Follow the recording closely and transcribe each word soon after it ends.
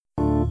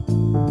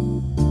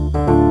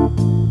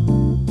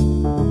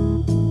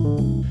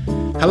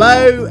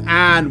Hello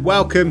and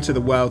welcome to The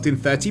World in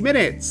 30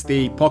 Minutes,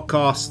 the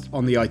podcast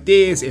on the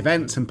ideas,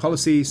 events and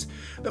policies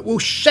that will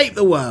shape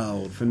the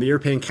world from the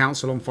European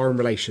Council on Foreign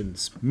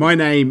Relations. My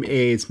name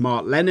is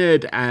Mark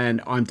Leonard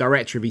and I'm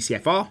Director of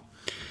ECFR.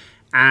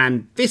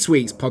 And this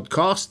week's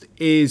podcast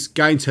is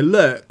going to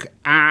look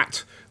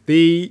at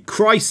the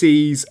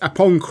crises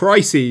upon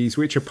crises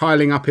which are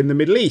piling up in the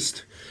Middle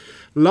East.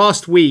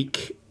 Last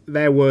week,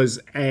 there was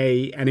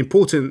an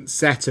important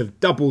set of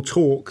double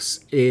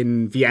talks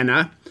in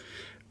Vienna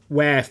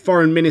where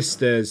foreign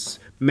ministers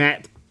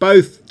met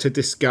both to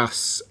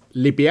discuss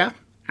Libya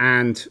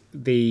and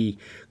the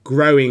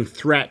growing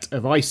threat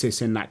of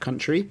ISIS in that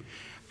country.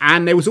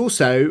 And there was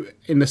also,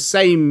 in the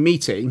same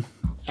meeting,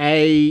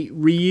 a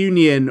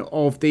reunion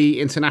of the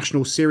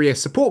International Syria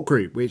Support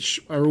Group, which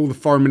are all the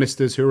foreign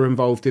ministers who are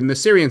involved in the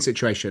Syrian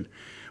situation,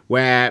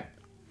 where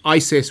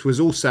ISIS was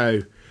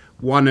also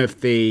one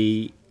of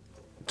the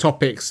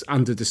topics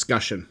under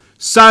discussion.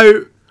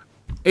 So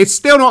it's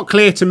still not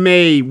clear to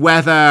me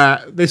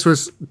whether this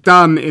was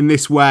done in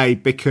this way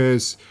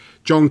because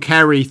John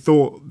Kerry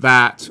thought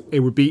that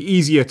it would be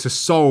easier to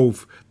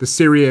solve the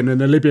Syrian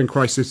and the Libyan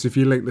crisis if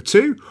you link the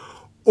two,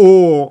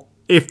 or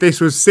if this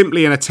was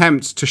simply an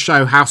attempt to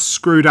show how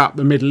screwed up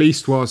the Middle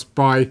East was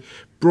by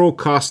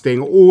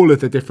broadcasting all of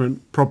the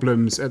different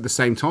problems at the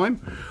same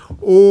time,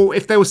 or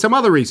if there was some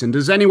other reason.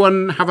 Does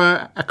anyone have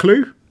a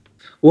clue?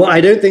 Well,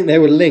 I don't think they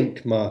were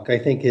linked, Mark. I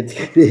think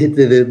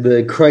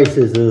the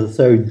crises are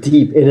so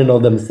deep in and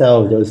of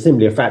themselves. It was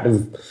simply a fact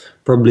of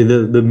probably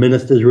the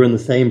ministers were in the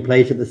same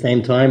place at the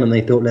same time, and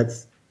they thought,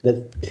 let's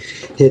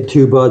hit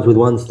two birds with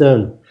one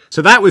stone.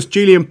 So that was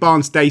Julian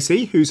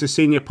Barnes-Dacey, who's a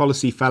Senior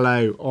Policy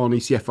Fellow on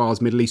ECFR's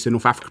Middle East and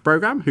North Africa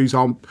programme, who's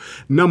our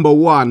number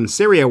one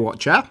Syria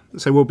watcher.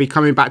 So we'll be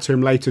coming back to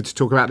him later to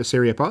talk about the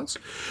Syria parts.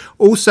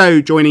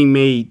 Also joining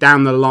me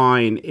down the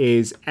line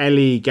is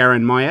Ellie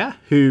Gerenmeyer,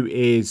 who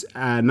is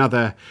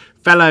another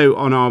fellow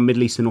on our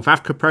Middle East and North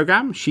Africa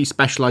programme. She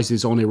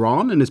specialises on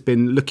Iran and has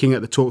been looking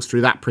at the talks through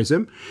that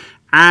prism.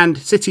 And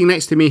sitting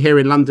next to me here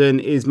in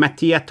London is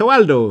Mattia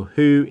Toaldo,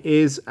 who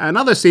is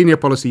another Senior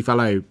Policy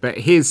Fellow, but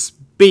his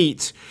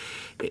beat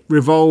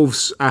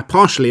revolves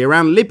partially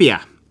around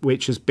Libya,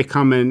 which has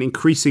become an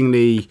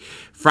increasingly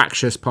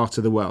fractious part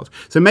of the world.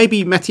 So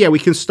maybe, Mattia, we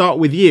can start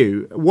with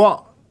you.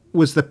 What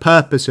was the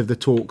purpose of the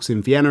talks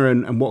in Vienna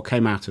and what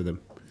came out of them?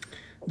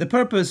 The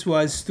purpose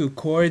was to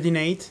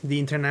coordinate the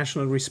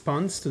international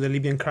response to the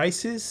Libyan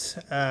crisis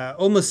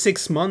almost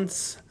 6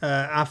 months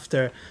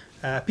after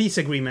a peace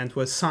agreement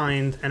was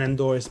signed and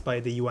endorsed by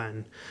the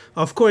UN.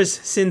 Of course,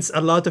 since a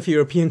lot of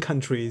European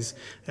countries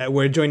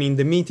were joining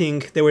the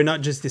meeting, they were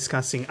not just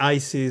discussing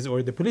ISIS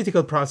or the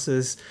political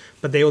process,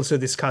 but they also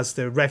discussed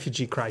the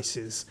refugee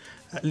crisis.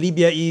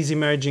 Libya is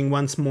emerging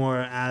once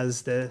more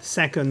as the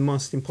second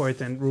most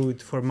important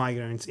route for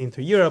migrants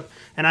into Europe,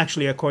 and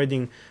actually,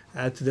 according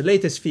to the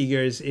latest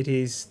figures, it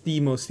is the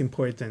most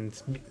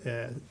important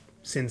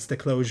since the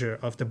closure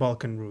of the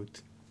Balkan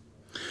route.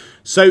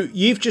 So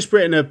you've just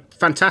written a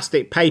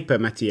fantastic paper,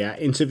 Mattia,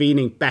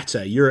 Intervening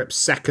Better, Europe's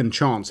Second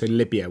Chance in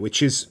Libya,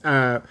 which is,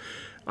 I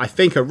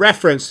think, a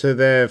reference to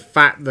the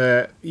fact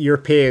that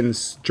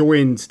Europeans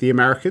joined the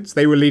Americans.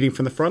 They were leading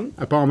from the front,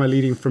 Obama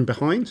leading from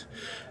behind,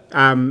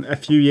 a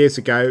few years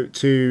ago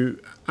to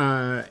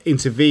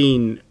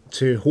intervene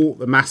to halt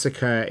the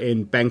massacre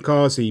in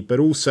Benghazi,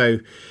 but also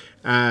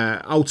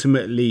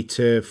ultimately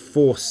to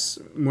force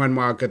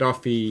Muammar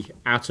Gaddafi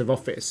out of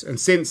office. And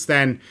since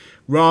then,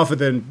 rather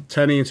than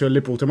turning into a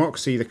liberal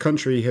democracy, the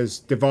country has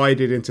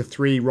divided into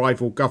three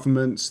rival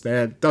governments.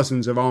 There are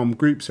dozens of armed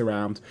groups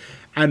around.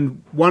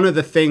 And one of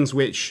the things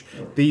which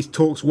these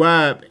talks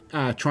were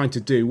trying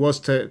to do was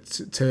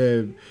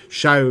to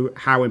show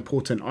how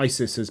important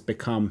ISIS has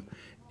become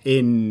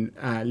in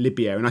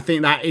Libya. And I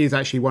think that is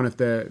actually one of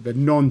the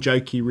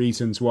non-jokey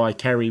reasons why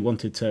Kerry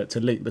wanted to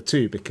link the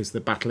two, because the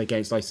battle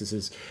against ISIS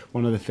is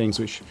one of the things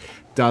which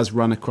does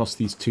run across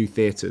these two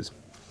theatres.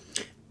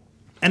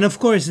 And of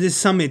course, this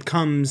summit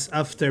comes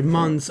after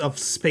months of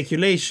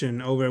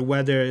speculation over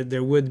whether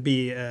there would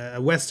be a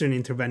Western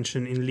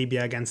intervention in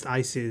Libya against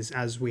ISIS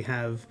as we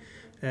have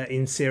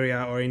in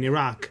Syria or in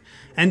Iraq.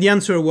 And the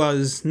answer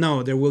was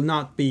no, there will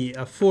not be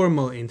a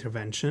formal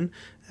intervention.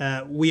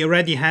 We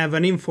already have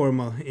an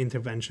informal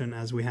intervention,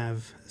 as we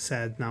have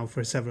said now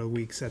for several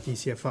weeks at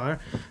ECFR,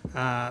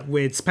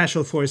 with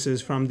special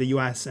forces from the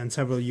US and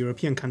several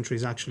European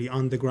countries actually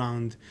on the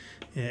ground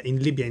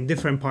in Libya, in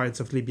different parts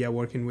of Libya,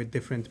 working with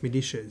different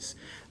militias.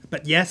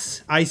 But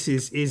yes,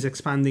 ISIS is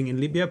expanding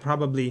in Libya,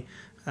 probably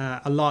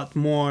a lot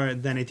more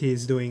than it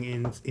is doing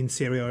in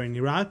Syria or in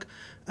Iraq.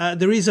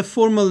 There is a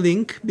formal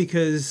link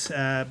because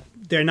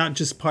they're not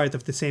just part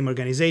of the same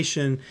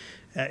organization.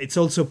 It's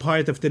also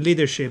part of the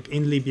leadership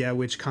in Libya,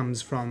 which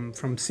comes from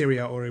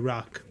Syria or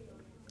Iraq.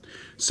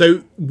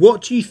 So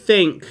what do you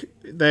think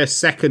their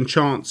second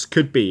chance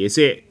could be? Is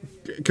it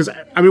because,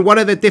 I mean, one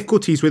of the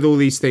difficulties with all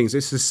these things,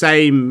 it's the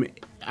same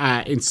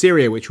in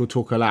Syria, which we'll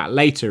talk about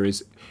later,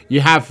 is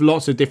you have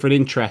lots of different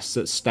interests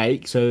at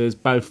stake. So there's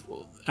both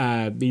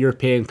the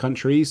European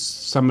countries,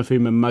 some of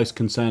whom are most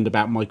concerned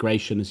about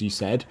migration, as you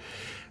said.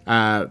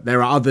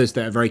 There are others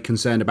that are very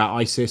concerned about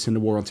ISIS and the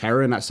war on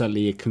terror, and that's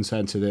certainly a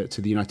concern to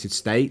the United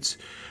States.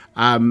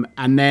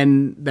 And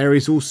then there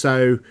is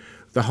also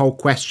the whole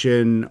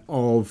question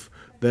of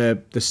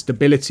the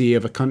stability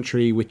of a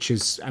country which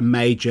is a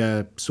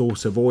major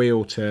source of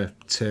oil to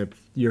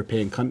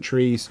European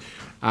countries.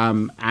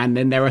 And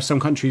then there are some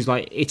countries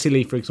like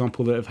Italy, for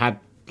example, that have had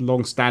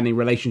long-standing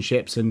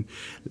relationships and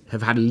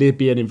have had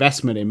Libyan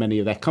investment in many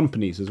of their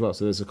companies as well.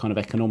 So there's a kind of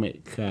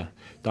economic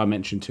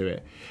dimension to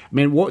it. I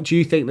mean, what do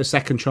you think the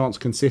second chance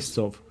consists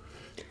of?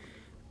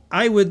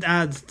 I would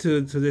add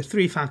to the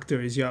three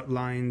factors you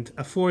outlined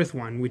a fourth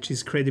one, which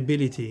is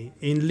credibility.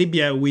 In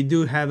Libya, we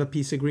do have a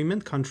peace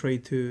agreement, contrary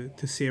to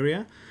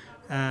Syria.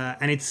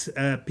 And it's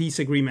a peace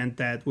agreement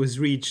that was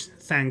reached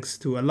thanks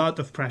to a lot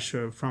of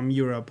pressure from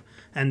Europe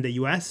and the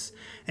US.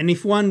 And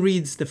if one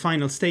reads the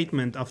final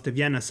statement of the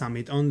Vienna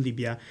summit on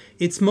Libya,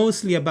 it's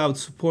mostly about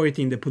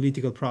supporting the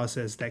political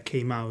process that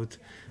came out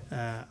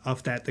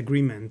of that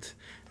agreement.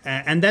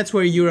 And that's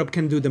where Europe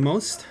can do the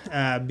most,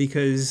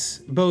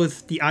 because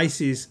both the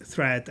ISIS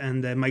threat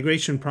and the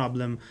migration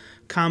problem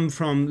come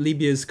from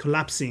Libya's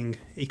collapsing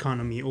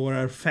economy, or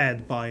are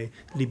fed by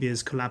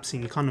Libya's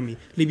collapsing economy.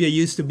 Libya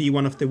used to be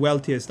one of the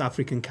wealthiest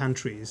African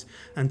countries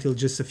until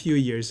just a few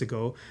years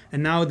ago.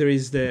 And now there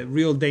is the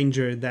real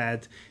danger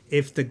that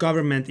if the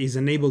government is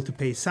unable to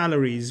pay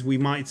salaries, we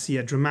might see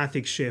a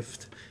dramatic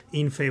shift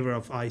in favor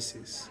of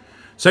ISIS.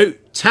 So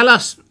tell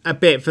us a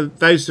bit, for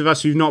those of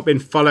us who've not been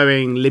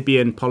following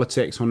Libyan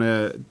politics on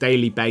a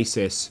daily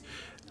basis,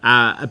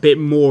 a bit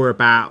more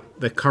about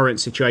the current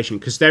situation.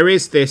 Because there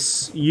is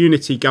this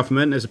unity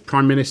government. There's a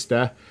prime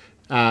minister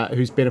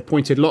who's been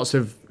appointed. Lots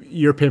of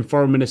European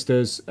foreign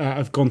ministers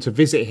have gone to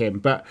visit him.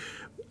 But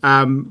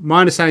my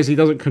understanding is he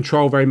doesn't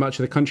control very much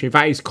of the country. In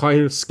fact, he's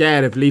kind of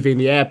scared of leaving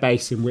the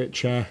airbase in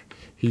which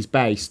he's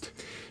based.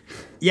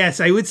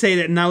 Yes, I would say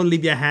that now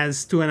Libya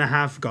has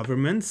 2.5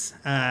 governments.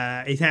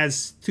 It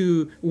has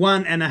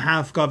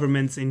 1.5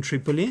 governments in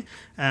Tripoli.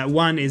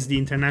 One is the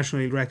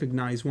internationally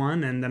recognized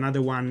one, and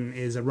another one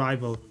is a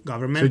rival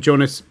government. So do you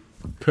want to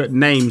put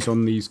names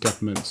on these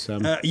governments?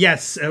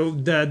 Yes,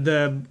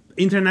 the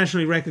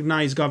internationally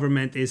recognized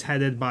government is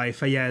headed by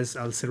Fayez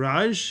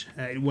al-Sarraj.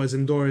 It was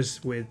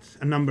endorsed with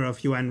a number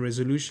of UN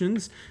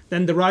resolutions.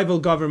 Then the rival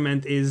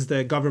government is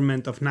the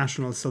Government of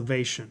National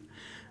Salvation.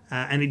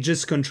 And it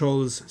just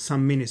controls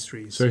some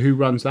ministries. So who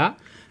runs that?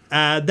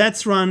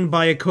 That's run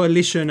by a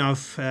coalition of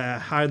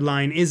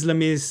hardline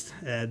Islamists,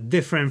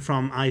 different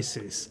from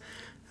ISIS.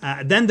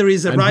 Then there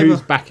is a rival.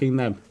 Who's backing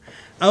them?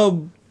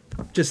 Oh,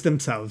 just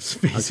themselves,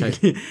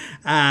 basically.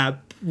 Okay.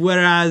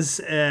 Whereas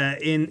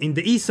in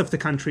the east of the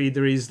country,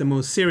 there is the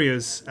most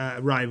serious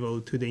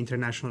rival to the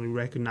internationally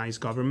recognized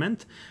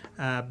government.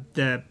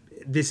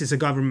 This is a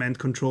government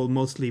controlled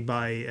mostly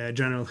by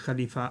General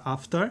Khalifa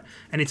Haftar,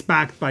 and it's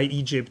backed by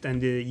Egypt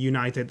and the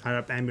United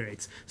Arab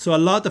Emirates. So a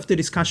lot of the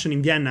discussion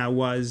in Vienna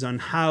was on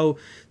how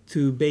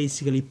to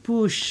basically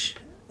push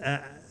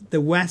the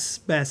West's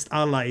best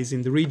allies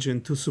in the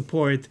region to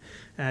support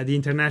the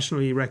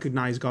internationally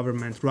recognized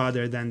government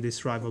rather than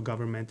this rival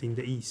government in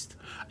the east.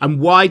 And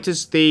why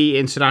does the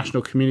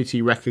international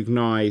community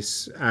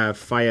recognize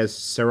Fayez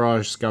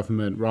Sarraj's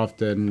government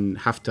rather than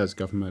Haftar's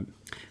government?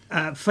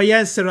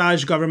 Fayez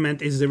Sarraj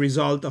government is the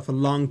result of a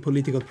long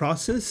political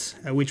process,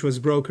 which was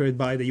brokered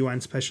by the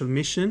UN Special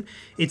Mission.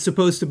 It's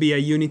supposed to be a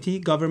unity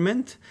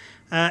government.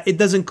 It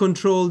doesn't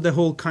control the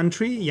whole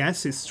country.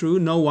 Yes, it's true.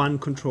 No one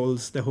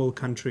controls the whole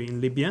country in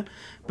Libya.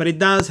 But it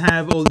does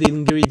have all the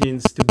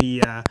ingredients to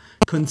be a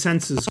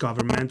consensus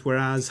government,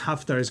 whereas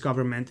Haftar's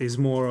government is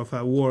more of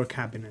a war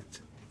cabinet.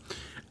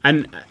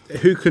 And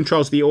who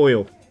controls the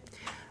oil?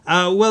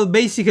 Well,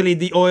 basically,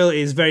 the oil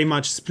is very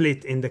much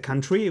split in the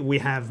country. We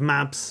have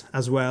maps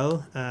as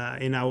well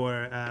in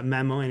our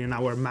memo and in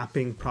our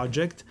mapping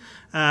project.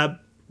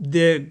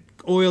 The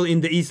oil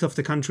in the east of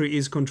the country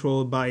is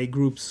controlled by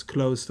groups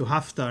close to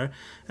Haftar.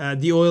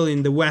 The oil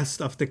in the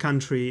west of the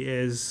country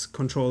is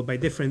controlled by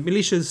different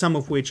militias, some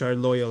of which are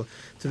loyal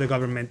to the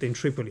government in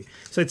Tripoli.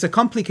 So it's a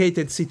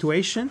complicated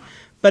situation,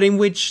 but in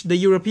which the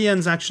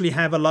Europeans actually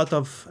have a lot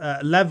of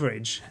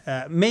leverage.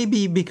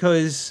 Maybe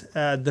because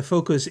the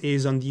focus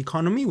is on the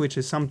economy, which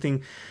is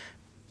something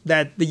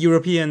that the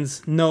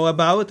Europeans know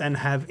about and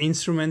have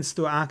instruments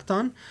to act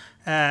on.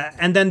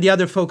 And then the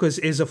other focus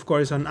is, of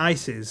course, on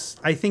ISIS.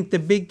 I think the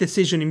big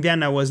decision in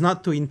Vienna was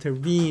not to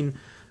intervene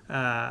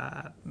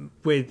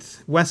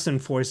with Western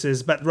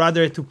forces, but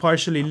rather to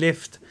partially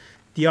lift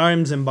the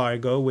arms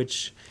embargo,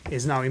 which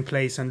is now in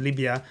place on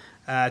Libya,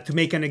 to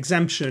make an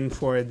exemption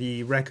for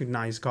the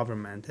recognized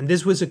government. And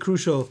this was a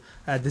crucial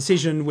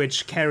decision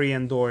which Kerry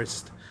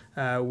endorsed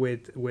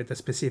with a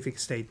specific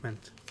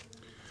statement.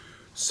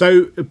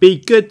 So it'd be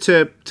good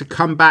to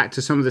come back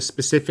to some of the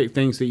specific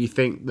things that you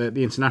think that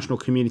the international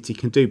community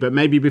can do. But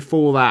maybe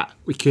before that,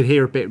 we could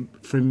hear a bit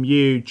from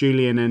you,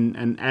 Julian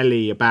and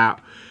Ellie, about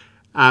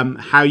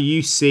how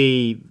you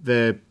see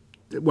the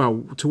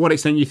well, to what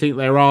extent you think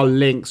there are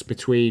links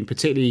between,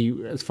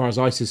 particularly as far as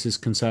ISIS is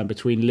concerned,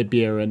 between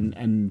Libya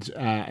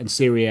and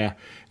Syria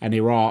and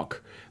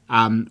Iraq,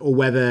 or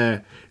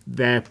whether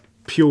they're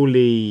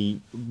purely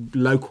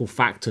local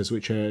factors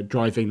which are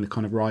driving the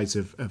kind of rise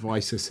of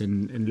ISIS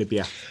in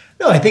Libya?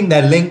 No, I think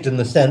they're linked in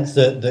the sense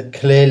that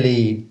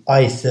clearly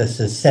ISIS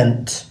has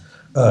sent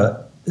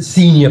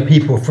senior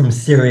people from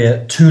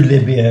Syria to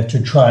Libya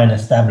to try and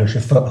establish a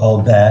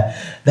foothold there.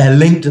 They're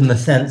linked in the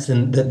sense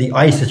that the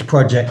ISIS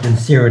project in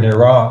Syria and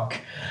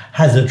Iraq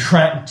has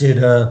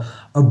attracted a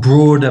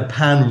broader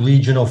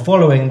pan-regional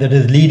following that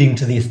is leading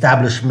to the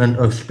establishment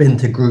of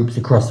splinter groups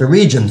across the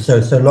region. So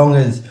long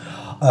as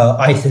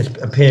ISIS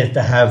appears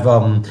to have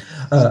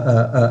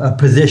a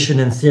position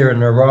in Syria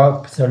and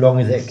Iraq, so long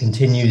as it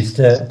continues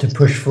to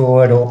push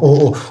forward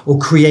or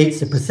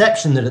creates a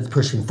perception that it's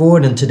pushing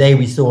forward. And today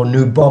we saw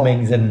new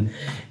bombings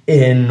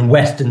in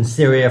western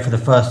Syria for the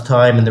first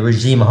time in the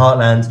regime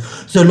heartlands.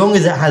 So long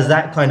as it has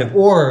that kind of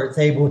aura, it's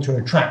able to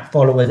attract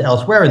followers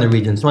elsewhere in the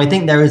region. So I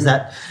think there is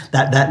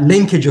that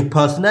linkage of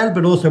personnel,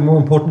 but also more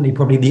importantly,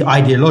 probably the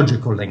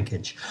ideological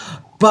linkage.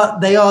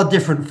 But they are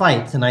different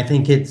fights, and I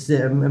think it's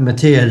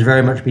Mattia has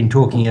very much been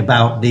talking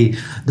about the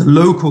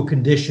local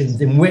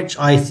conditions in which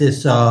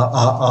ISIS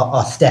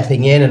are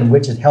stepping in and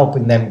which is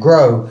helping them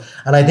grow.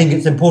 And I think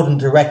it's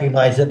important to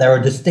recognize that there are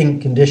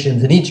distinct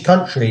conditions in each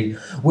country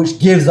which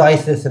gives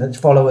ISIS and its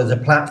followers a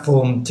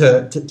platform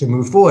to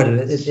move forward.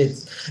 And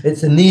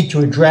it's a need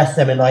to address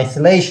them in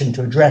isolation,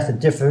 to address the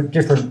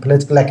different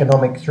political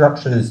economic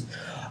structures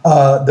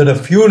that are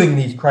fueling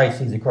these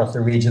crises across the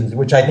regions,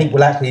 which I think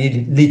will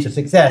actually lead to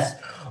success,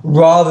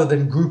 rather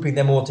than grouping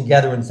them all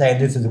together and saying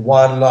this is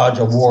one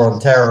larger war on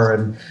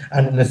terror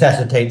and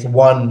necessitates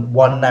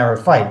one narrow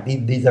fight.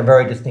 These are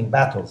very distinct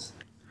battles.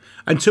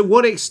 And to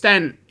what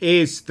extent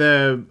is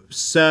the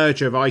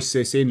surge of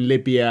ISIS in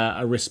Libya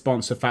a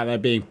response to the fact they're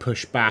being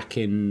pushed back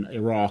in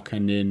Iraq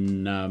and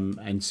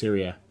in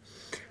Syria?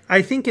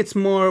 I think it's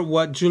more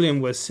what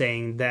Julian was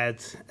saying,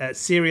 that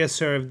Syria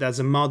served as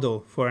a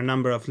model for a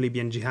number of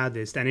Libyan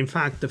jihadists. And in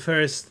fact, the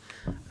first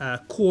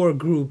core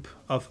group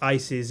of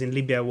ISIS in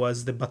Libya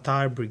was the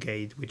Batar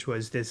Brigade, which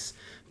was this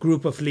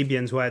group of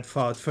Libyans who had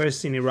fought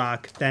first in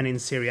Iraq, then in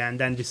Syria, and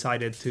then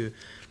decided to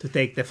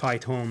take the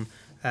fight home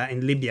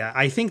in Libya.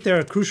 I think there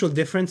are crucial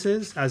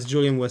differences, as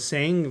Julian was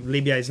saying.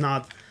 Libya is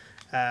not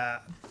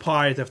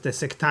part of the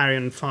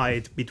sectarian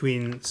fight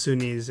between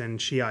Sunnis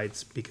and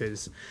Shiites,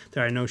 because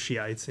there are no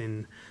Shiites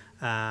in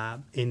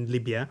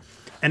Libya.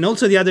 And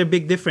also the other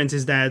big difference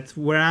is that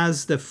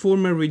whereas the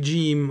former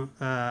regime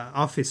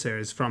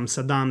officers from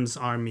Saddam's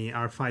army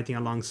are fighting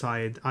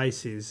alongside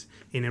ISIS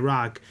in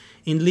Iraq,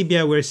 in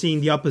Libya we're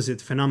seeing the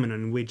opposite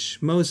phenomenon,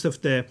 which most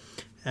of the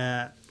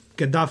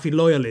Gaddafi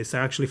loyalists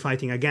are actually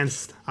fighting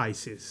against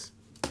ISIS.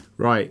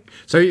 Right.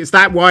 So is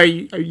that why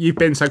you've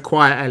been so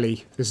quiet,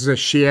 Ellie? This is a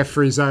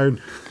Shia-free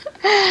zone.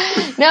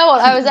 No, well,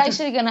 I was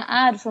actually going to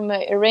add, from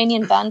an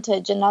Iranian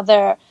vantage,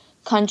 another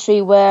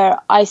country where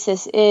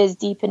ISIS is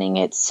deepening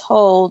its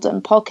hold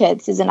and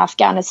pockets is in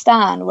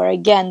Afghanistan, where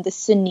again the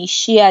Sunni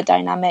Shia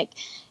dynamic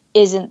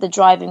isn't the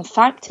driving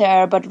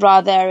factor, but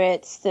rather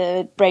it's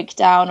the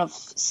breakdown of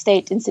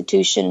state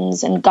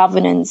institutions and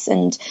governance,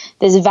 and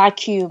this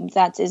vacuum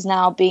that is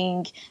now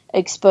being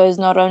exposed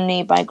not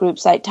only by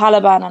groups like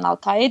Taliban and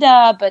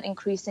Al-Qaeda, but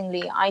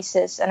increasingly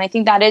ISIS. And I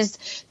think that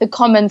is the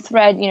common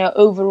thread,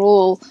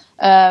 overall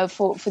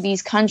for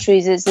these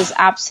countries, is this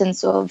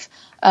absence of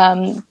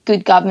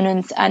good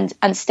governance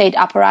and state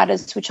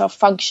apparatus which are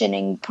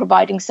functioning,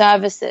 providing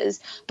services.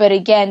 But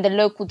again, the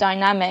local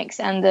dynamics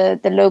and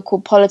the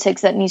local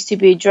politics that needs to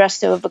be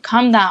addressed to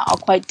overcome that are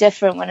quite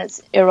different when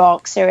it's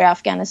Iraq, Syria,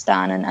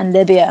 Afghanistan and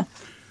Libya.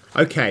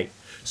 Okay.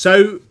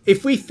 So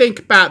if we think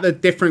about the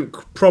different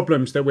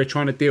problems that we're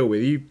trying to deal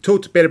with, you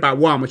talked a bit about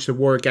one, which is the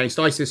war against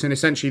ISIS, and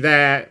essentially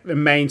the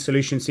main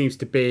solution seems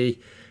to be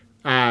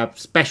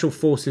special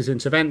forces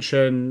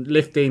intervention,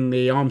 lifting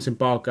the arms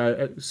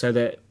embargo so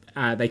that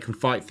they can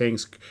fight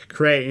things.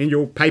 In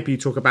your paper, you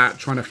talk about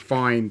trying to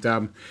find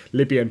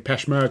Libyan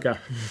Peshmerga.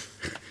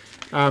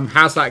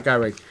 How's that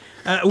going?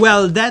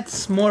 Well,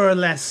 that's more or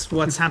less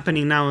what's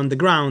happening now on the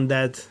ground,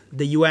 that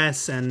the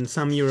US and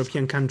some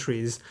European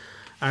countries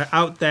are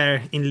out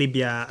there in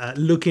Libya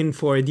looking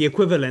for the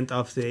equivalent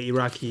of the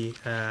Iraqi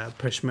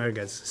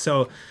Peshmergas.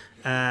 So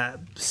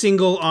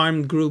single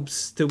armed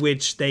groups to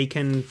which they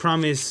can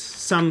promise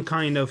some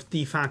kind of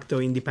de facto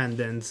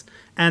independence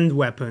and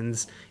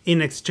weapons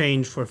in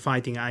exchange for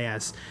fighting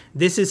IS.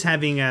 This is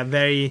having a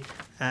very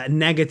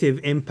negative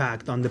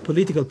impact on the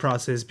political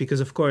process because,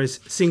 of course,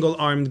 single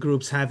armed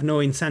groups have no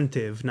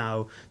incentive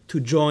now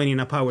to join in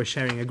a power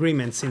sharing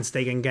agreement, since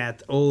they can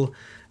get all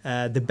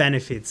the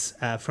benefits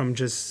from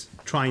just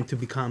trying to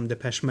become the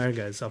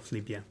Peshmergas of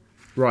Libya.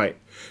 Right.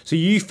 So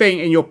you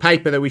think in your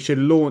paper that we should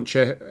launch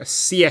a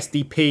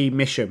CSDP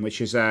mission,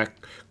 which is a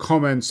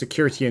common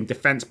security and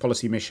defence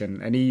policy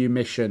mission, an EU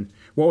mission.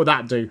 What would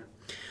that do?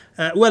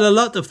 Well, a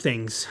lot of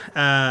things.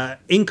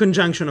 In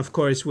conjunction, of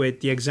course,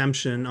 with the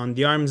exemption on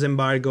the arms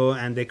embargo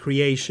and the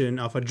creation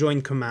of a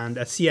joint command,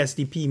 a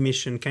CSDP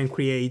mission can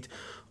create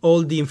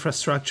all the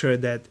infrastructure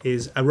that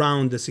is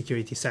around the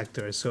security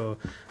sector. So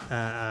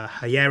a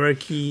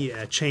hierarchy,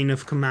 a chain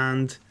of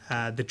command,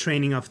 the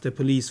training of the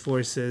police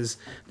forces,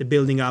 the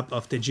building up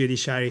of the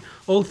judiciary,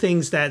 all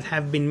things that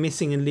have been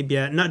missing in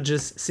Libya, not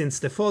just since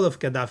the fall of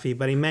Gaddafi,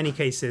 but in many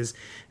cases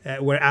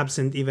were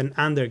absent even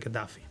under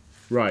Gaddafi.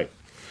 Right.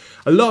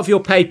 A lot of your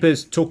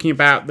papers talking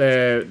about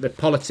the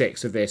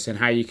politics of this and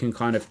how you can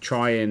kind of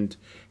try and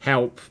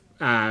help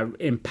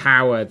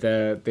empower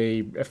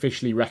the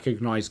officially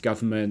recognised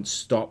government,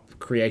 stop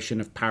creation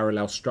of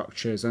parallel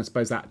structures. And I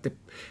suppose that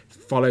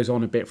follows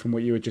on a bit from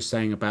what you were just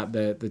saying about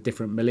the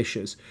different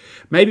militias.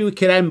 Maybe we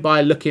could end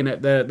by looking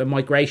at the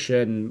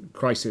migration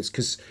crisis,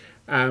 because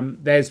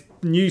there's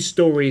news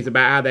stories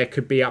about how there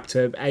could be up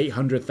to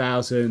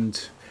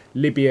 800,000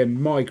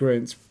 Libyan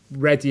migrants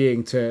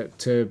readying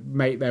to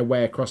make their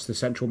way across the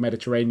central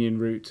Mediterranean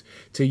route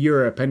to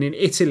Europe. And in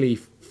Italy,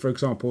 for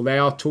example, they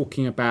are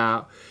talking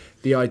about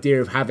the idea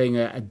of having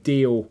a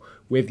deal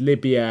with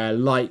Libya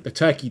like the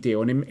Turkey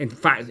deal. And in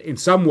fact, in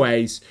some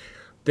ways,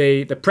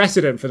 the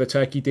precedent for the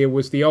Turkey deal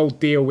was the old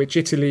deal which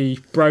Italy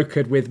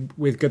brokered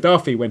with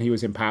Gaddafi when he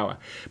was in power.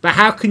 But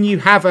how can you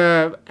have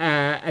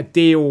a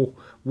deal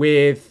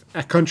with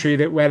a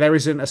country where there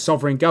isn't a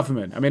sovereign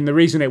government? I mean, the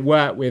reason it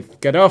worked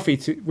with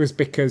Gaddafi was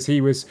because he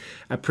was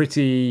a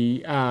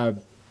pretty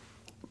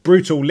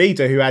brutal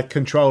leader who had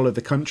control of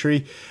the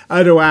country.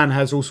 Erdogan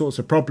has all sorts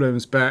of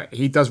problems, but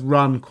he does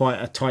run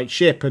quite a tight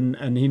ship,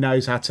 and he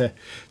knows how to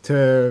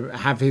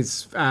have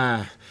his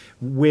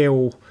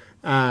will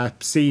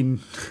seen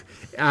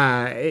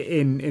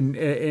in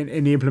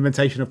the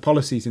implementation of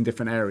policies in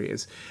different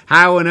areas.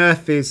 How on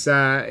earth do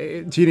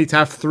you need to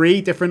have 3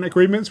 different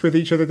agreements with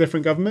each of the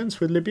different governments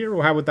with Libya,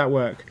 or how would that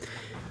work?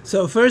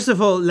 So first of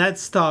all,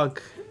 let's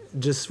talk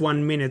just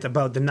 1 minute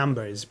about the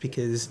numbers,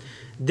 because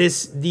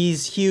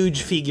these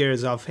huge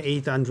figures of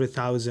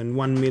 800,000,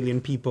 1 million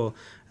people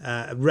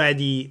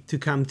ready to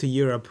come to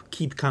Europe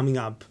keep coming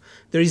up.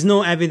 There is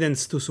no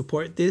evidence to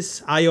support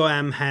this.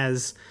 IOM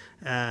has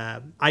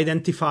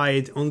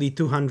identified only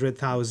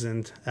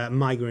 200,000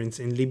 migrants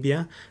in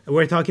Libya.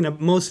 We're talking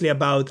mostly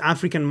about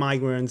African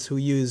migrants who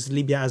use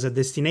Libya as a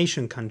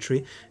destination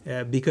country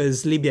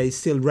because Libya is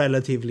still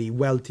relatively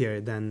wealthier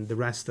than the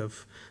rest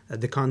of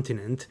the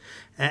continent.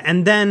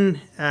 And then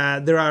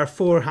there are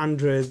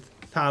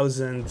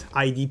 400,000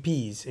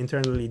 IDPs,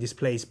 internally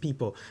displaced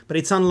people. But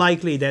it's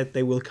unlikely that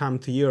they will come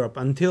to Europe.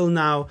 Until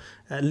now,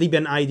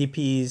 Libyan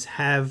IDPs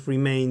have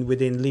remained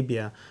within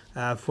Libya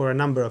for a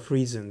number of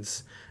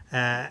reasons.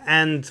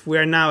 And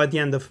we're now at the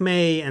end of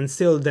May, and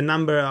still the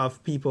number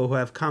of people who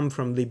have come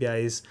from Libya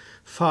is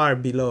far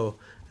below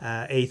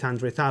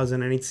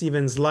 800,000, and it's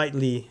even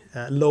slightly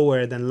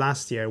lower than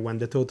last year when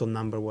the total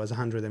number was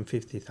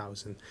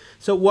 150,000.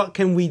 So what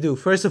can we do?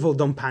 First of all,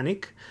 don't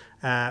panic.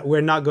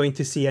 We're not going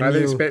to see I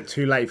think it's a bit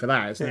too late for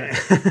that, isn't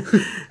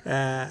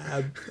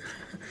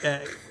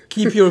it?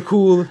 Keep your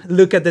cool,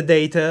 look at the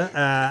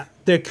data.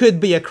 There could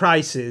be a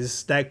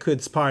crisis that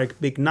could spark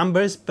big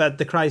numbers, but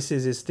the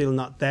crisis is still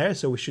not there,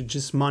 so we should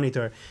just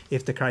monitor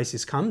if the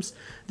crisis comes.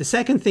 The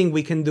second thing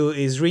we can do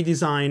is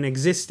redesign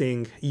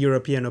existing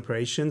European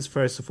operations.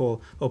 First of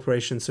all,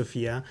 Operation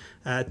Sophia,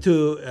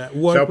 to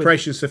work. So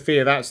Operation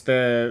Sophia, that's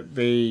the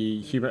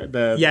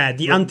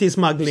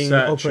anti-smuggling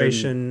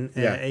operation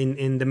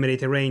in the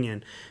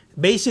Mediterranean.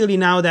 Basically,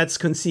 now that's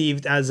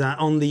conceived as an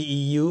only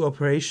EU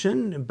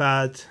operation,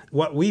 but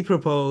what we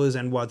propose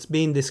and what's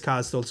being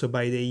discussed also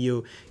by the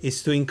EU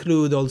is to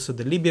include also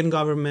the Libyan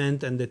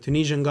government and the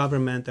Tunisian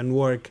government and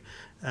work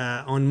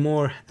on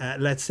more,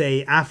 let's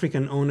say,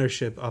 African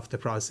ownership of the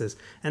process.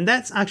 And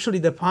that's actually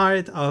the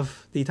part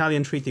of the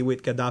Italian treaty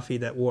with Gaddafi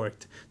that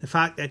worked. The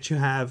fact that you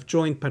have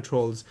joint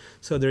patrols,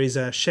 so there is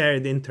a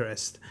shared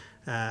interest.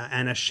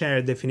 And a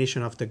shared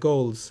definition of the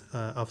goals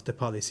of the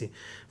policy.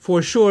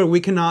 For sure, we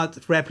cannot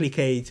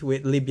replicate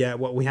with Libya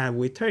what we have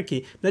with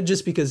Turkey, not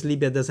just because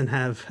Libya doesn't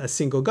have a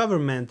single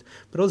government,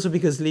 but also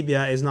because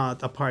Libya is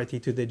not a party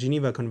to the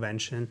Geneva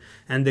Convention,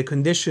 and the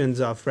conditions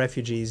of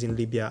refugees in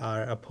Libya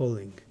are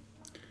appalling.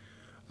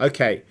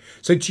 Okay,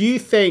 so do you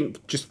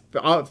think, just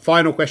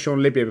final question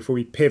on Libya before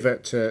we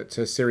pivot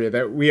to Syria,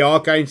 that we are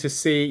going to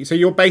see, so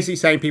you're basically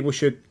saying people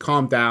should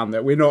calm down,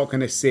 that we're not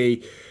going to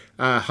see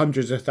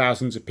hundreds of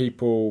thousands of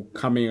people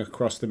coming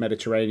across the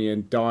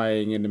Mediterranean,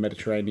 dying in the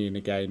Mediterranean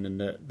again,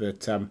 and that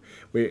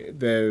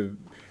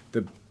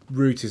the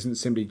route isn't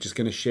simply just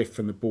going to shift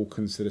from the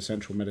Balkans to the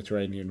central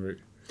Mediterranean route?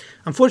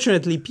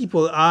 Unfortunately,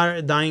 people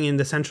are dying in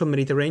the central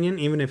Mediterranean,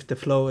 even if the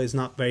flow is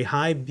not very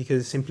high,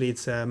 because simply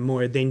it's a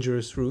more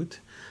dangerous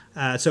route.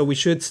 So we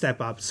should step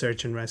up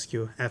search and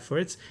rescue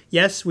efforts.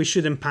 Yes, we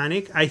shouldn't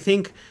panic. I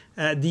think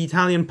the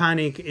Italian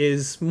panic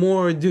is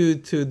more due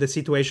to the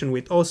situation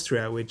with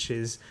Austria, which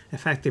is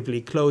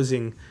effectively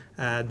closing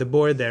the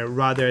border,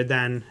 rather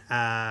than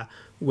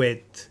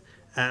with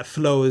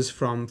flows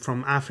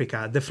from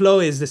Africa. The flow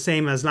is the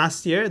same as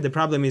last year. The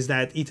problem is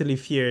that Italy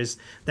fears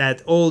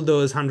that all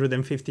those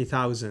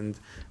 150,000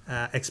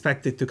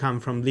 expected to come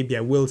from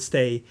Libya will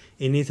stay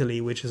in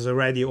Italy, which is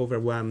already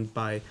overwhelmed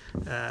by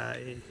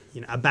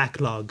a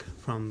backlog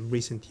from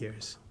recent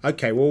years.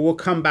 Okay, well, we'll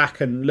come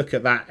back and look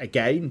at that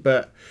again,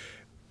 but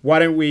why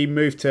don't we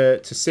move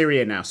to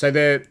Syria now? So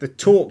the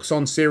talks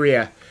on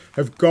Syria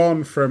have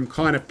gone from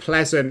kind of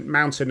pleasant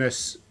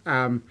mountainous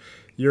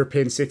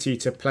European city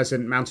to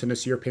pleasant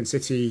mountainous European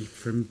city,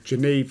 from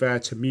Geneva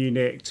to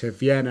Munich to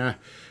Vienna.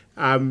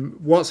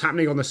 What's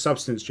happening on the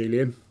substance,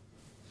 Julian?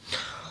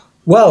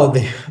 Well,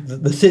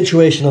 the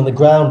situation on the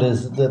ground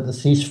is that the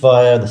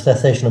ceasefire, the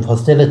cessation of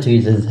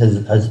hostilities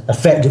has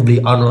effectively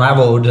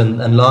unraveled,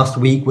 and last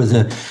week was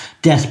a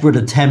desperate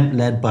attempt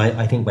led by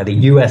the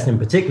US in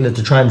particular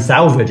to try and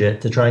salvage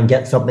it, to try and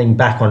get something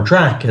back on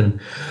track. And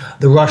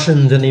the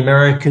Russians and the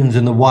Americans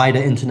and the wider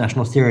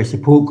international Syria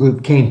support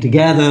group came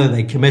together.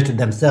 They committed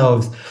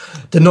themselves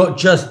to not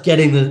just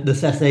getting the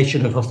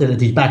cessation of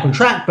hostilities back on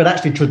track, but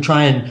actually to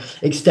try and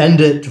extend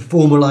it, to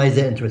formalize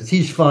it into a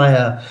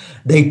ceasefire.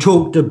 They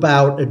talked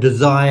about a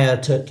desire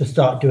to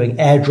start doing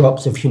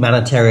airdrops of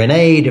humanitarian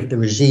aid if the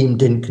regime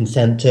didn't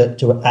consent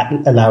to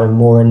allowing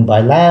more in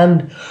by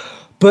land.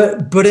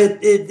 But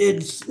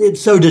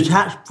it's so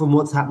detached from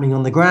what's happening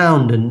on the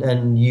ground,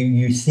 and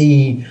you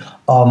see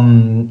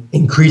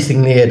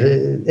increasingly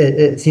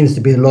it seems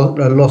to be a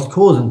lost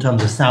cause in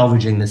terms of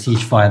salvaging the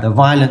ceasefire. The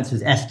violence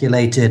has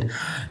escalated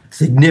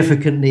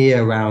significantly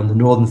around the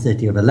northern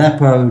city of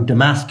Aleppo,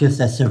 Damascus.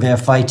 There's severe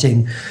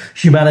fighting.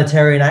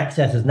 Humanitarian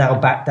access is now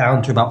back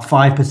down to about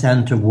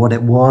 5% of what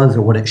it was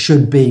or what it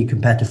should be,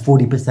 compared to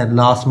 40%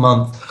 last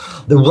month.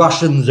 The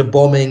Russians are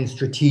bombing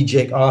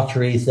strategic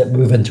arteries that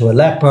move into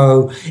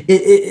Aleppo.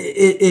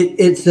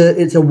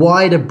 It's a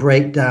wider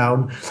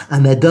breakdown,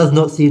 and there does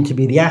not seem to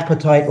be the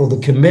appetite or the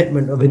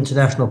commitment of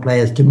international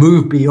players to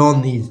move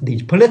beyond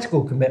these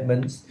political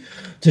commitments,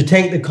 to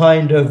take the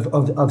kind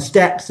of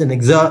steps and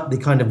exert the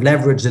kind of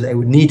leverage that they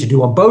would need to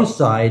do on both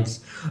sides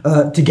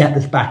to get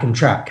this back on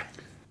track.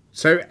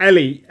 So,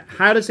 Ellie,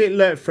 how does it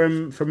look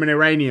from an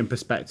Iranian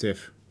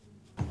perspective?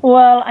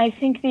 Well, I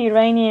think the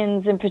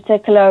Iranians in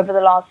particular over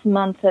the last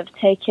month have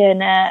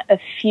taken a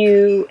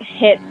few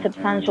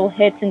substantial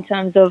hits in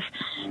terms of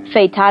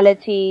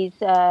fatalities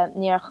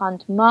near Khan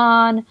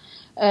Tuman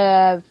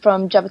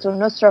from Jabhat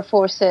al-Nusra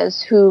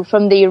forces, who,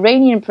 from the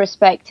Iranian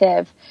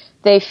perspective,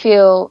 they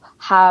feel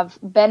have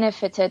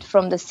benefited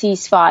from the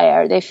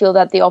ceasefire. They feel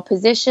that the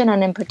opposition,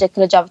 and in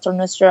particular Jabhat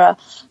al-Nusra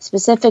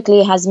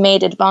specifically, has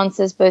made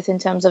advances both in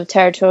terms of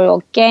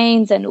territorial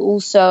gains and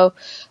also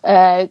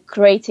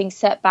creating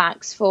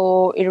setbacks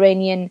for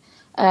Iranian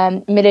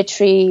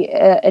military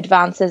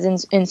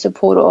advances in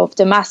support of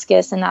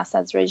Damascus and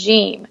Assad's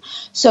regime.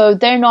 So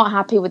they're not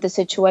happy with the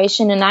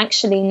situation, and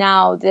actually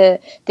now the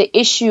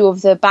issue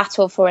of the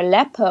battle for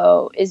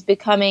Aleppo is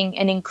becoming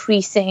an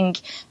increasing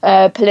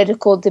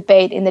political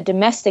debate in the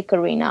domestic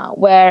arena,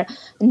 where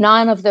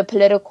none of the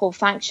political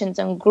factions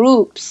and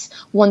groups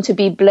want to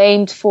be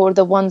blamed for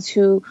the ones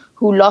who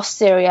lost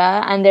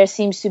Syria, and there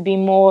seems to be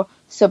more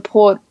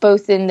support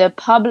both in the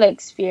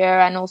public sphere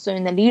and also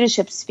in the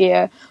leadership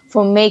sphere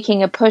for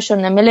making a push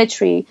on the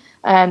military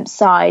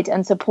side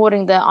and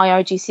supporting the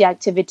IRGC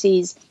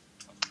activities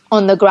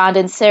on the ground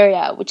in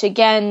Syria, which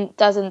again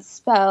doesn't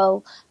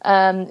spell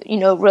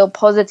real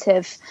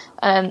positive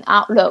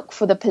outlook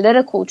for the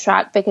political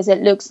track, because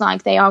it looks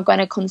like they are going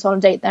to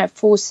consolidate their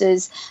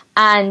forces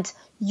and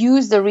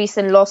use the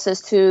recent losses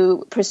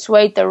to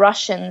persuade the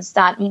Russians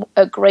that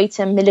a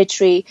greater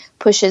military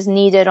push is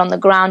needed on the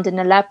ground in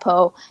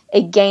Aleppo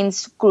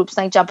against groups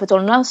like Jabhat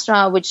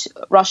al-Nusra, which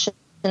Russians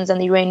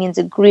and the Iranians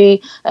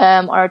agree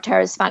are a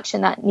terrorist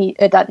faction that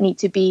need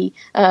to be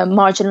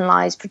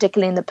marginalized,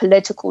 particularly in the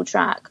political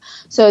track.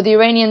 So the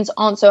Iranians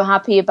aren't so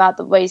happy about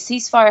the way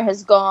ceasefire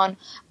has gone,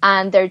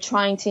 and they're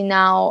trying to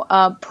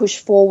now push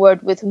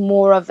forward with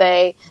more of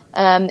a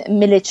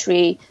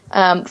military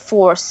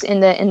force in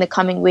the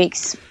coming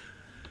weeks.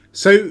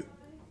 So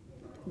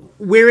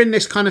we're in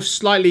this kind of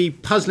slightly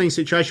puzzling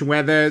situation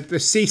where the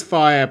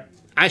ceasefire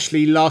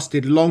actually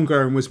lasted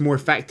longer and was more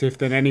effective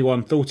than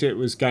anyone thought it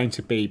was going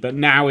to be, but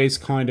now is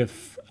kind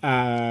of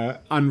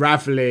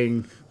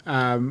unraveling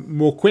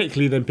more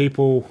quickly than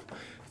people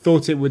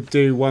thought it would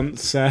do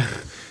once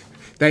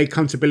they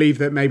come to believe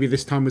that maybe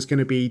this time was going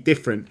to be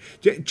different.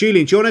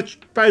 Julian, do you want to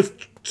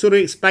both sort of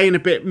explain a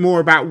bit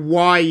more about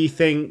why you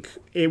think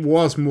it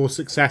was more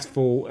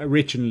successful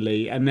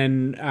originally, and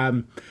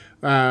then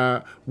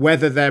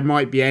whether there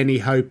might be any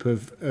hope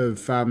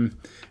of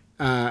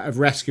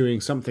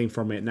rescuing something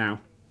from it now?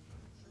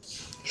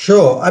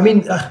 Sure. I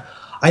mean,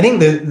 I think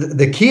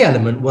the key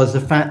element was the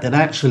fact that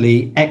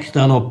actually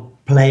external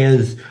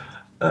players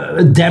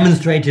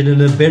demonstrated an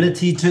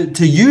ability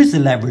to use the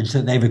leverage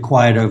that they've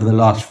acquired over the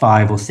last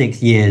 5 or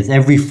 6 years.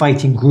 Every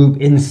fighting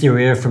group in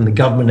Syria, from the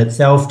government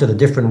itself to the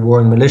different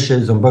warring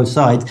militias on both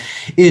sides,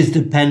 is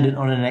dependent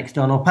on an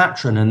external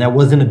patron. And there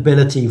was an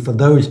ability for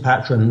those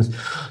patrons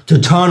to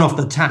turn off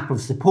the tap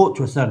of support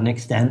to a certain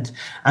extent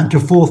and to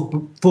force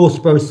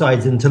both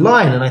sides into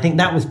line. And I think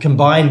that was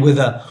combined with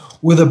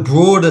a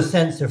broader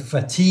sense of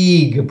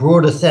fatigue, a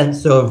broader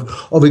sense of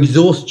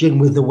exhaustion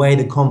with the way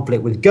the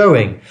conflict was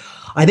going.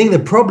 I think the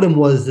problem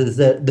was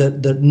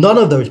that none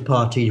of those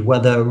parties,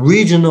 whether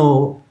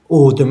regional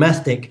or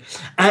domestic,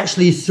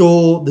 actually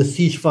saw the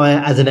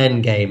ceasefire as an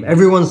end game.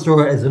 Everyone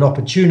saw it as an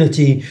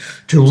opportunity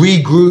to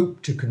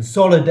regroup, to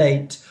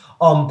consolidate,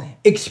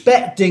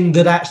 expecting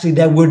that actually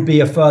there would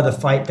be a further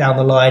fight down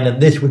the line, and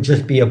this would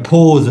just be a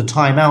pause, a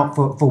timeout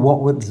for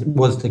what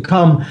was to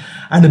come,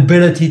 an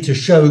ability to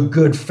show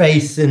good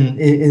face in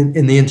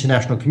the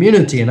international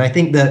community. And I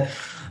think that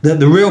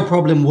the real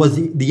problem was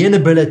the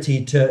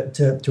inability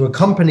to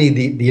accompany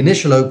the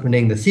initial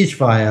opening, the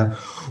ceasefire,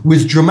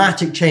 with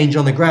dramatic change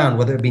on the ground,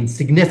 whether it been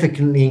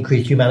significantly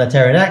increased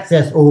humanitarian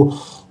access or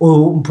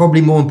probably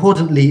more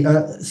importantly,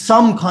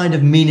 some kind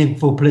of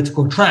meaningful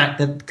political track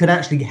that could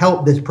actually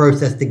help this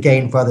process to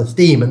gain further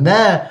steam. And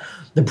there,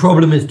 the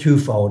problem is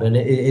twofold. And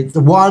it's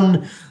the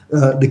one,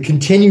 the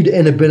continued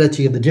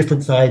inability of the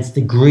different sides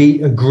to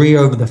agree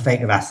over the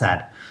fate of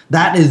Assad.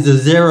 That is the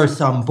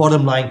zero-sum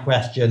bottom line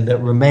question that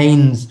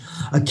remains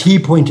a key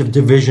point of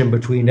division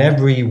between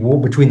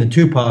the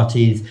two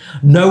parties.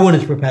 No one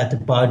is prepared to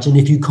budge. And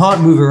if you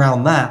can't move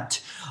around that,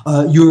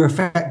 you're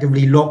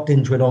effectively locked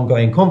into an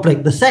ongoing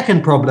conflict. The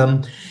second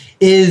problem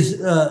is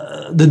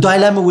the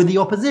dilemma with the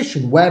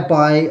opposition,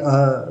 whereby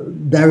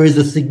there is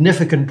a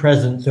significant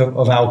presence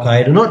of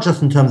Al-Qaeda, not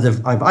just in terms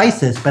of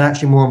ISIS, but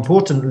actually more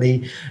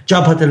importantly,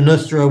 Jabhat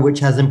al-Nusra, which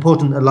has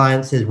important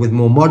alliances with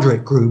more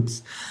moderate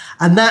groups.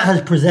 And that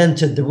has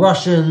presented the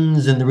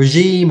Russians and the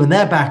regime and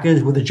their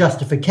backers with a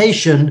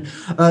justification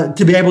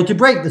to be able to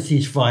break the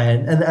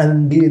ceasefire.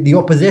 And the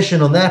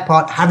opposition on their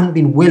part haven't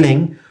been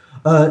willing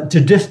to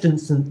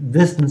distance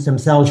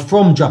themselves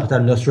from Jabhat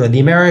al-Nusra.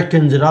 The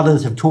Americans and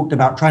others have talked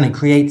about trying to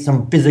create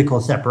some physical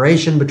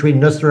separation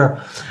between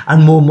Nusra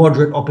and more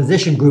moderate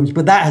opposition groups,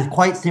 but that has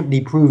quite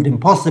simply proved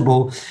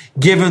impossible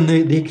given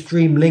the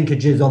extreme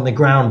linkages on the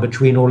ground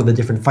between all of the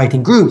different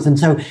fighting groups. And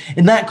so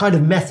in that kind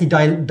of messy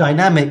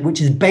dynamic,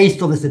 which is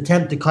based on this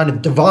attempt to kind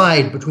of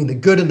divide between the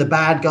good and the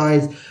bad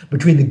guys,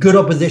 between the good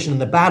opposition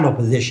and the bad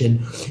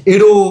opposition,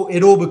 it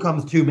all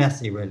becomes too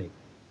messy, really.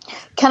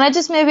 Can I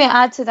just maybe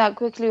add to that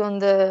quickly from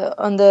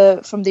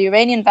the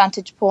Iranian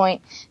vantage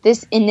point,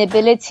 this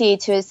inability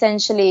to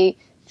essentially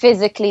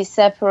physically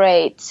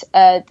separate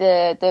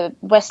the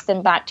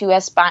Western-backed,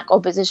 US-backed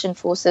opposition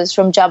forces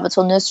from Jabhat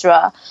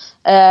al-Nusra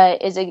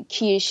is a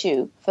key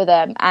issue for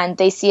them, and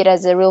they see it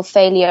as a real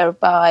failure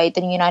by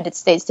the United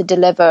States to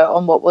deliver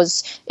on what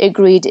was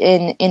agreed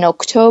in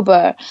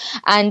October.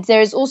 And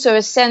there's also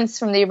a sense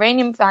from the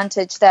Iranian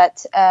vantage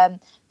that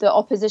the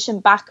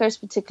opposition backers,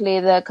 particularly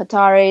the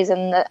Qataris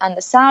and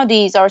the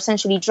Saudis, are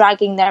essentially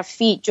dragging their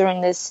feet during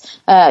this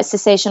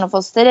cessation of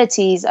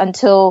hostilities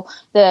until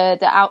the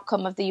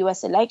outcome of the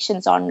U.S.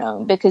 elections are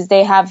known, because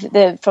they have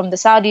from the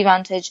Saudi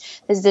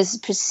vantage, there's this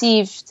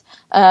perceived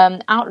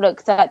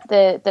outlook that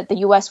the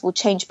U.S. will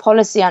change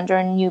policy under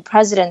a new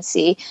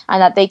presidency, and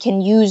that they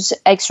can use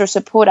extra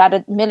support,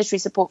 added military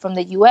support from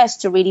the U.S.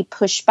 to really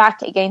push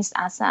back against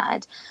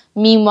Assad.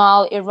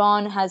 Meanwhile,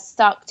 Iran has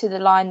stuck to the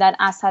line that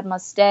Assad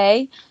must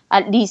stay,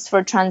 at least for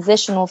a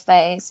transitional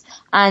phase,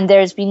 and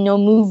there's been no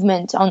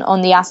movement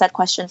on the Assad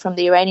question from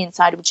the Iranian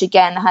side, which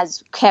again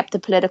has kept the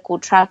political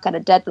track at a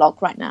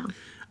deadlock right now.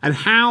 And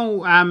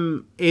how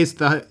is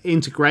the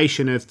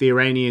integration of the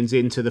Iranians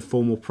into the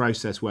formal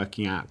process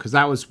working out? Because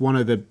that was one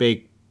of the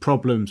big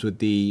problems with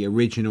the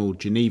original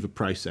Geneva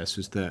process,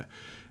 was that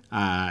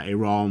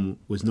Iran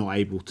was not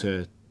able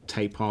to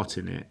take part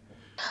in it.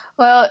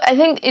 Well, I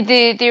think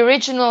the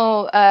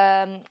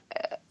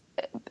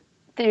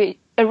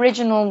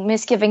original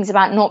misgivings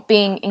about not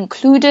being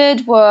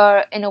included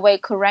were in a way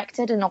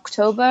corrected in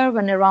October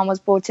when Iran was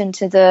brought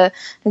into the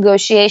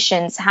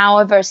negotiations.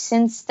 However,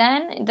 since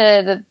then,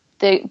 the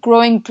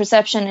growing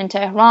perception in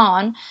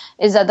Tehran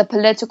is that the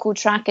political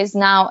track is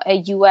now a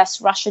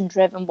US-Russian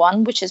driven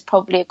one, which is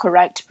probably a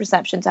correct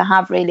perception to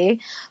have, really.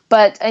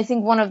 But I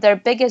think one of their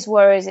biggest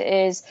worries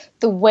is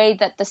the way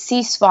that the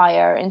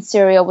ceasefire in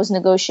Syria was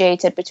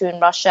negotiated between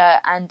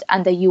Russia and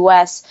the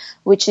US,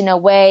 which in a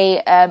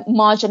way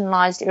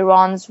marginalized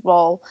Iran's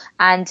role.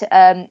 And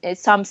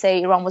some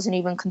say Iran wasn't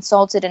even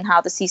consulted in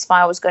how the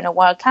ceasefire was going to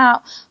work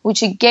out,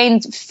 which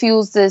again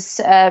fuels this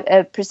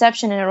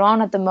perception in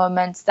Iran at the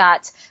moment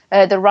that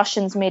the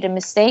Russians made a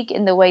mistake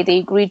in the way they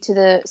agreed to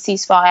the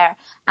ceasefire,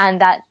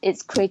 and that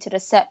it's created a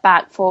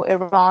setback for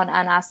Iran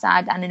and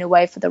Assad, and in a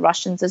way for the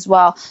Russians as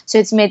well. So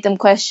it's made them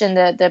question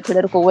the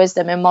political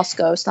wisdom in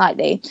Moscow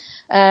slightly.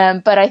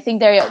 But I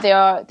think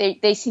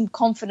they seem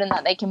confident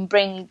that they can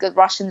bring the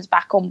Russians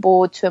back on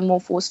board to a more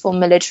forceful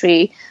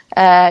military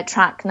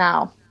track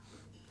now.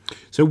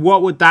 So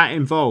what would that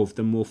involve,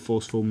 the more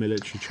forceful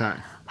military track?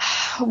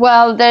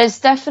 Well, there's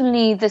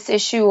definitely this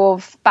issue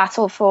of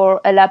battle for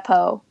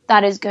Aleppo.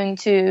 That is going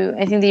to,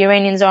 I think the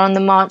Iranians are on the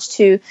march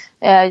to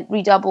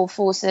redouble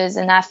forces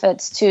and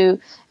efforts to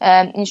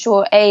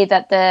ensure, A,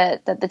 that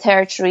the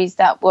territories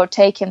that were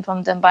taken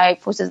from them by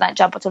forces like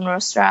Jabhat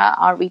al-Nusra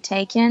are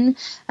retaken,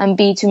 and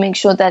B, to make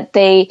sure that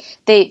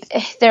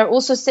they're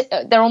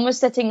almost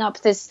setting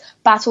up this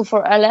battle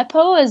for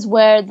Aleppo as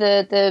where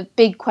the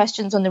big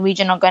questions on the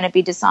region are going to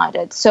be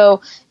decided.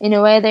 So in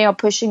a way, they are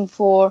pushing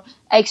for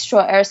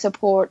extra air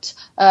support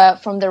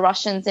from the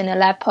Russians in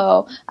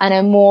Aleppo and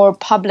a more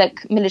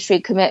public military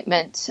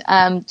commitment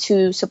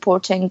to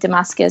supporting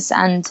Damascus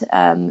and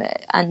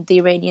the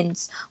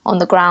Iranians on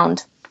the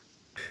ground.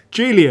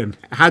 Julian,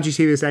 how do you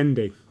see this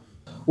ending?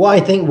 Well, I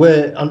think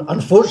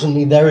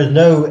unfortunately, there is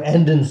no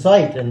end in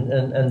sight.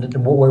 And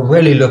what we're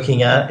really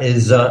looking at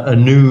is a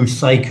new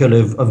cycle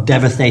of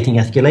devastating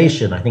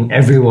escalation. I think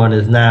everyone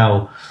is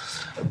now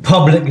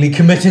publicly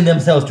committing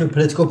themselves to a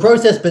political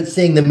process, but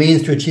seeing the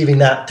means to achieving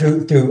that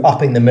through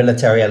upping the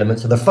military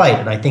elements of the fight.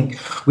 And I think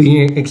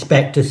we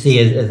expect to see,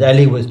 as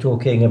Ellie was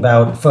talking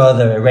about,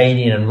 further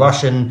Iranian and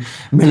Russian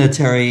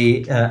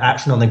military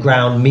action on the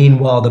ground.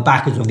 Meanwhile, the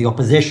backers of the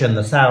opposition,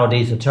 the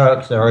Saudis, the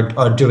Turks,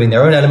 are doing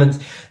their own elements.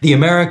 The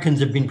Americans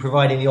have been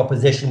providing the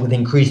opposition with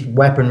increased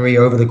weaponry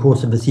over the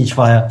course of the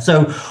ceasefire.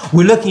 So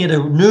we're looking at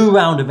a new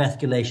round of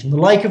escalation, the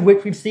like of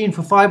which we've seen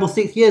for 5 or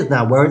 6 years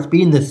now, where it's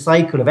been this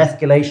cycle of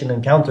escalation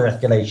and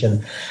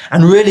counter-escalation,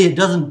 and really it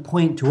doesn't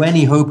point to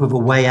any hope of a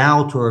way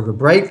out or of a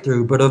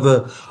breakthrough, but of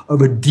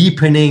a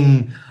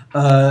deepening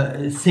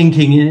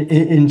sinking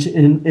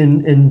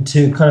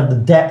into kind of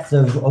the depths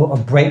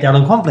of breakdown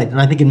and conflict. And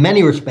I think in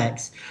many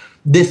respects,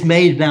 this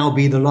may now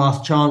be the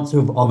last chance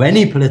of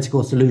any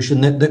political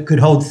solution that could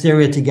hold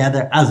Syria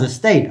together as a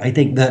state. I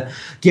think that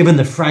given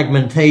the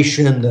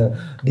fragmentation,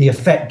 the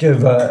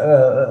effective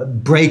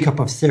breakup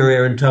of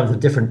Syria in terms of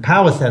different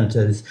power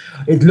centers,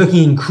 it's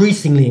looking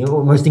increasingly,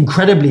 almost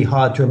incredibly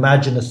hard to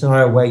imagine a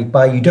scenario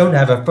whereby you don't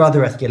have a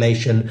further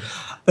escalation,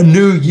 a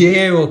new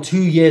year or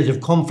 2 years of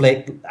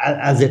conflict,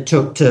 as it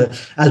took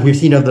as we've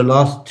seen over the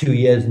last 2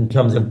 years in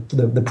terms of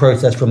the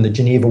process from the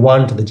Geneva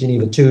I to the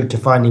Geneva II to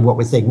finally what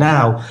we're seeing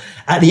now,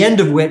 at the end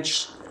of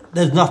which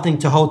there's nothing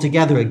to hold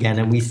together again,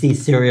 and we see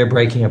Syria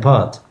breaking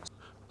apart.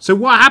 So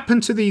what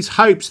happened to these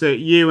hopes that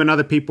you and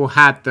other people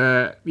had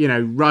that,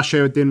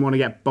 Russia didn't want to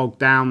get bogged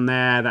down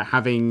there, that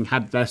having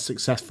had their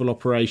successful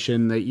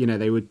operation, that,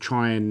 they would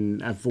try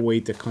and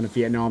avoid the kind of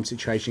Vietnam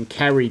situation?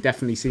 Kerry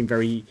definitely seemed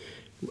very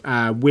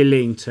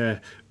willing to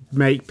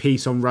make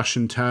peace on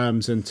Russian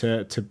terms and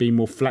to be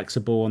more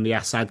flexible on the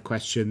Assad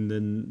question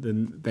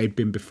than they've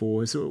been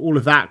before. So all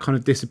of that kind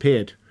of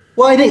disappeared.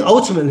 Well, I think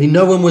ultimately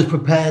no one was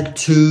prepared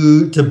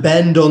to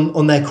bend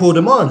on their core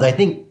demands. I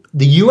think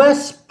the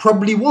US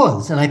probably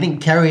was. And I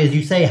think Kerry, as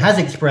you say, has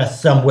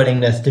expressed some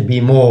willingness to be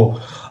more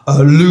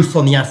loose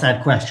on the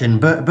Assad question.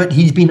 But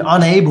he's been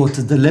unable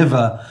to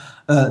deliver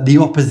the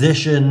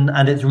opposition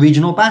and its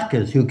regional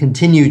backers, who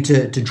continue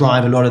to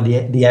drive a lot of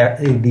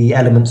the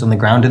elements on the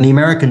ground, and the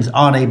Americans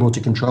aren't able to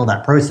control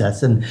that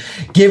process. And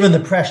given the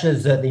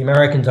pressures that the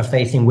Americans are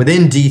facing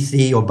within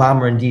DC,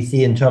 Obama in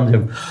DC, in terms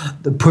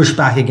of the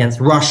pushback against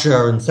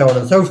Russia and so on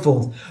and so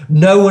forth,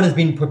 no one has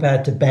been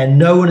prepared to bend.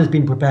 No one has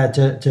been prepared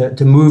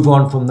to move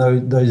on from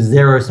those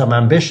zero-sum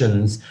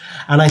ambitions.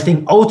 And I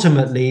think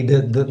ultimately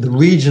the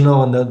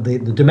regional and the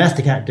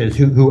domestic actors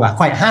who are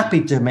quite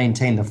happy to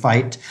maintain the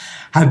fight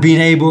have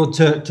been able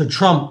to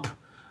trump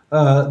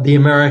the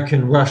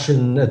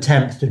American-Russian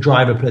attempts to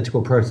drive a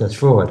political process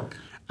forward.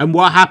 And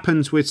what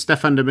happens with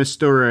Staffan de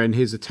Mistura and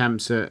his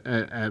attempts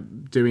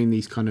at doing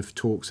these kind of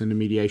talks and the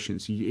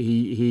mediations?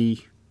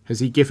 Has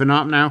he given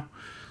up now?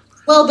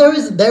 Well, there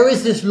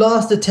is this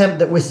last attempt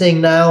that we're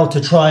seeing now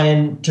to try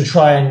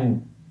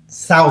and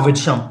salvage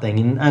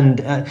something,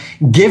 and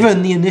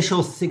given the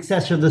initial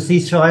success of the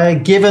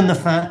ceasefire, given the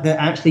fact that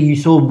actually you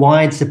saw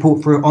wide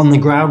support for it on the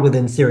ground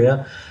within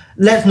Syria,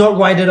 let's not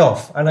write it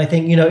off. And I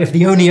think, if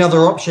the only other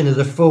option is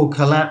a full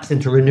collapse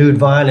into renewed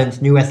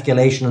violence, new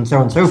escalation, and so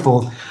on and so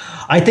forth,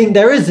 I think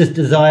there is this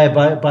desire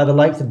by the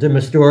likes of de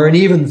Mistura and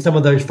even some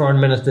of those foreign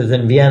ministers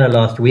in Vienna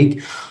last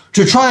week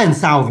to try and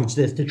salvage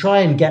this, to try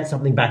and get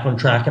something back on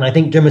track. And I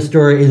think de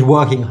Mistura is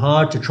working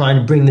hard to try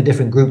and bring the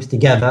different groups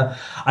together.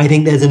 I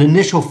think there's an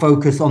initial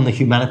focus on the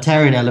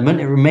humanitarian element.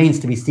 It remains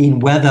to be seen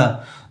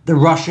whether the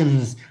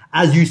Russians,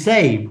 as you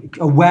say,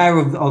 aware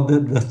of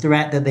the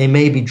threat that they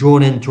may be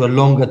drawn into a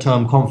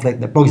longer-term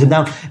conflict that bogs them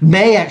down,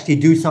 may actually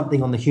do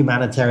something on the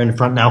humanitarian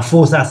front now,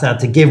 force Assad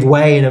to give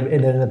way in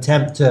an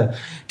attempt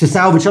to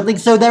salvage something.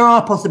 So there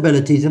are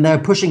possibilities, and they're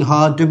pushing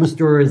hard. De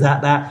Mistura is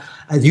at that.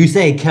 As you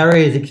say,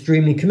 Kerry is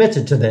extremely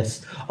committed to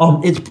this.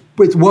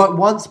 It's worked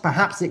once,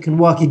 perhaps it can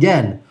work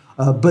again.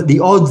 But the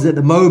odds at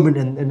the moment,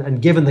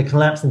 and given the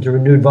collapse into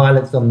renewed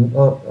violence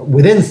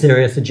within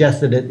Syria,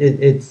 suggest that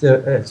it's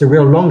a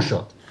real long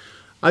shot.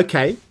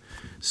 Okay,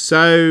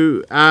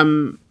 so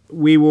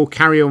we will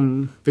carry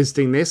on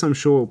visiting this. I'm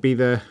sure it'll be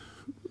the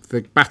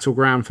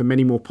battleground for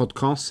many more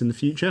podcasts in the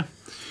future.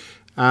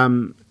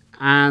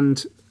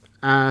 and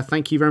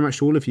thank you very much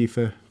to all of you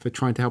for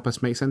trying to help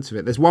us make sense of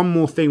it. There's one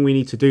more thing we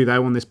need to do,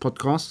 though, on this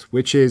podcast,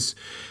 which is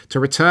to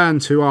return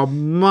to our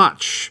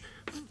much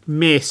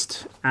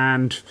missed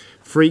and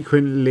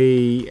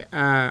frequently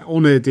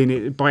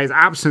honoured by its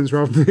absence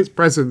rather than its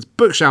presence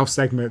bookshelf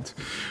segment.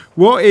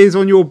 What is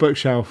on your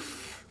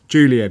bookshelf,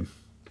 Julian?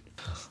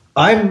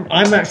 I'm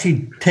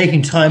actually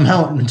taking time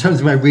out in terms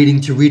of my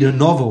reading to read a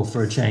novel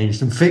for a change,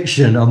 some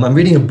fiction. I'm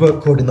reading a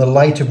book called In the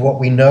Light of What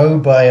We Know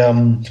by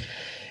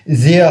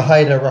Zia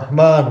Haider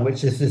Rahman,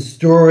 which is the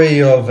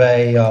story of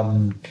a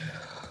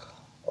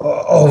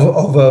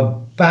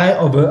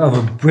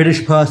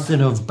British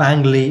person of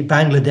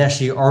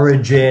Bangladeshi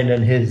origin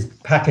and his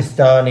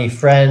Pakistani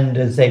friend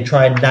as they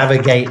try and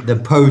navigate the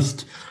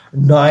post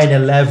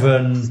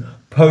 9/11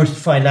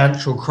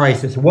 post-financial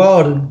crisis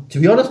world. And to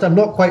be honest, I'm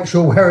not quite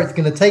sure where it's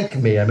going to take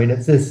me. I mean,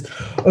 it's this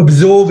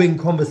absorbing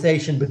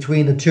conversation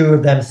between the two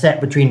of them,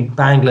 set between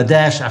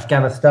Bangladesh,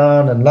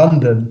 Afghanistan, and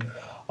London,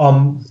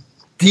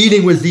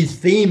 dealing with these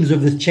themes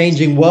of this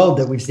changing world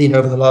that we've seen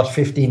over the last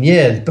 15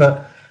 years.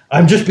 But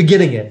I'm just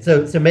beginning it.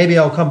 So maybe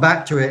I'll come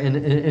back to it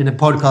in a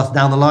podcast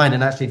down the line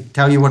and actually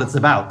tell you what it's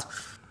about.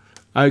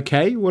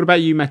 Okay. What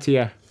about you,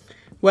 Mattia?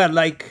 Well,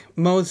 like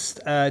most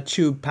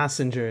tube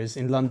passengers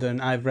in London,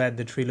 I've read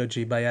the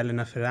trilogy by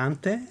Elena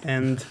Ferrante,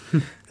 and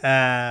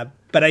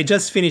but I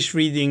just finished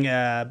reading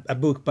a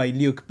book by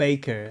Luke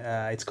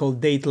Baker. It's called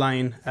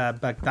Dateline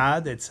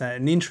Baghdad. It's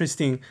an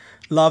interesting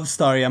love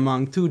story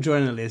among two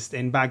journalists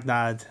in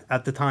Baghdad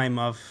at the time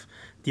of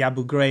the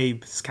Abu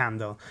Ghraib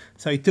scandal.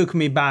 So it took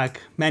me back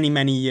many,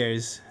 many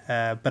years,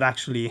 but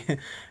actually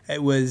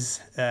it was...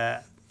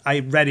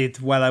 I read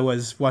it while I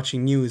was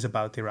watching news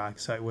about Iraq,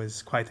 so it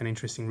was quite an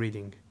interesting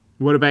reading.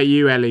 What about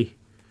you, Ellie?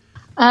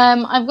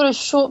 I've got a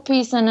short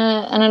piece and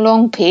a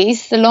long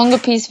piece. The longer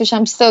piece, which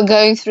I'm still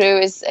going through,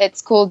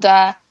 it's called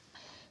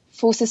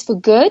Forces for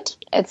Good.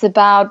 It's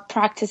about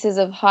practices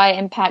of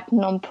high-impact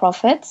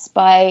non-profits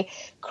by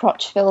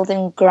Crutchfield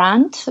and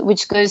Grant,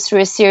 which goes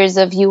through a series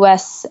of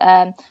US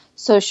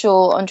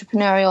social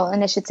entrepreneurial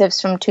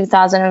initiatives from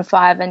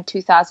 2005 and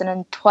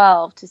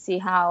 2012 to see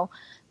how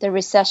the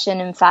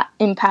recession, in fact,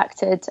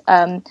 impacted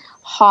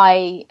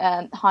high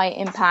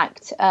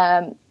impact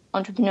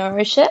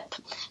entrepreneurship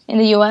in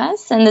the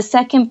US. And the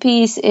second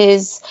piece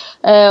is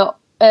a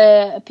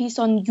piece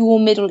on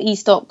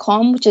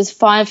yourmiddleeast.com, which is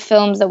 5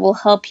 films that will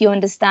help you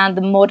understand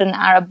the modern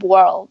Arab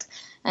world.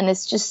 And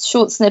it's just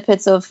short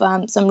snippets of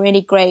some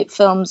really great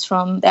films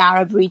from the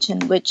Arab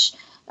region, which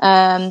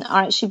are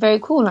actually very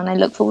cool. And I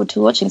look forward to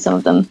watching some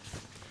of them.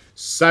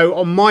 So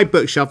on my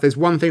bookshelf, there's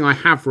one thing I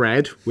have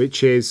read,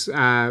 which is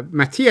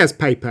Mattia's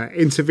paper,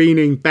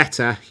 Intervening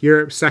Better,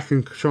 Europe's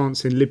Second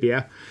Chance in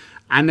Libya.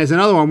 And there's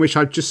another one which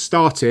I've just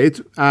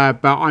started,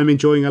 but I'm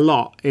enjoying a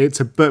lot. It's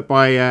a book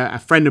by a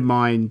friend of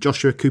mine,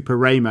 Joshua Cooper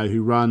Ramo,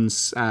 who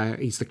runs,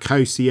 he's the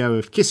co-CEO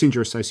of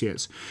Kissinger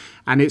Associates.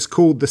 And it's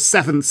called The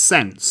Seventh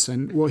Sense.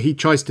 And what he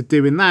tries to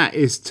do in that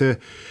is to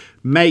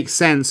make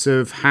sense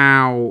of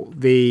how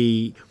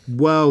the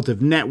world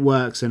of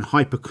networks and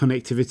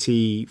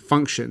hyperconnectivity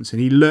functions.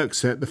 And he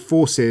looks at the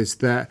forces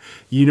that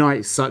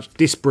unite such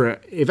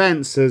disparate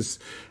events as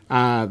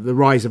the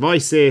rise of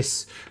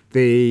ISIS,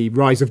 the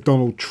rise of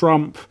Donald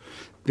Trump,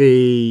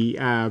 the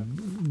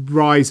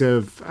rise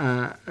of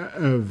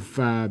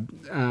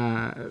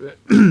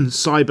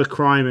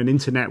cybercrime and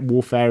internet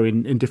warfare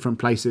in different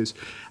places.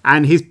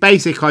 And his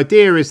basic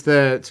idea is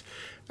that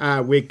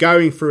we're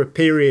going through a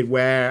period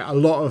where a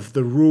lot of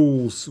the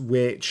rules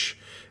which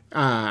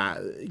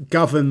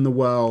govern the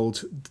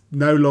world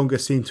no longer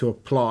seem to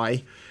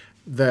apply,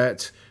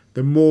 that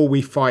the more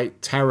we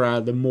fight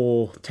terror, the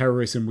more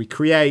terrorism we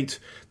create,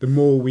 the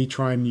more we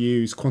try and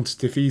use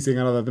quantitative easing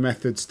and other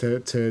methods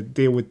to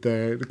deal with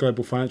the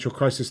global financial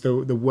crisis,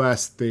 the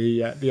worse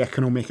the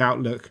economic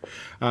outlook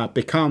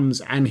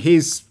becomes. And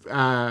his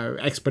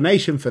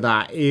explanation for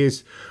that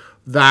is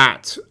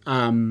that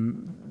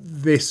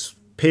this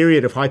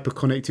period of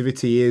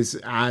hyperconnectivity is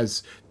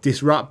as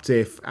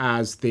disruptive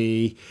as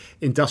the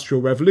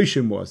Industrial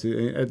Revolution was.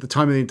 At the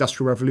time of the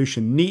Industrial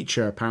Revolution,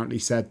 Nietzsche apparently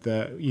said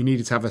that you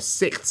needed to have a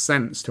sixth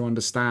sense to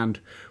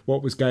understand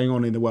what was going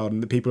on in the world,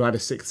 and the people who had a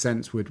sixth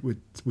sense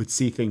would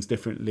see things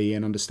differently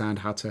and understand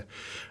how to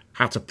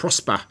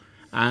prosper.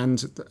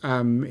 And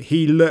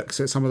he looks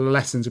at some of the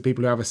lessons of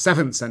people who have a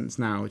seventh sense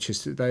now, which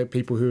is the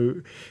people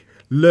who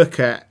look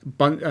at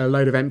a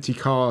load of empty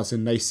cars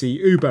and they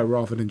see Uber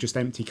rather than just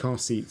empty car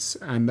seats,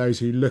 and those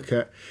who look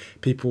at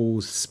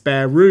people's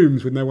spare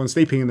rooms with no one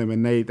sleeping in them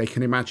and they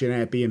can imagine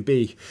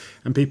Airbnb,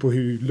 and people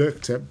who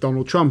looked at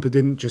Donald Trump and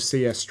didn't just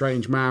see a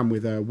strange man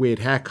with a weird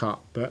haircut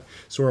but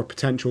saw a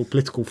potential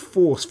political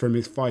force from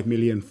his 5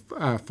 million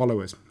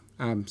followers.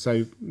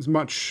 So there's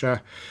much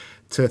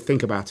to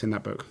think about in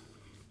that book.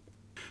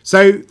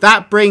 So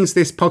that brings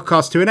this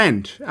podcast to an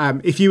end.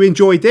 If you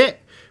enjoyed it,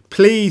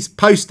 please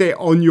post it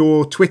on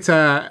your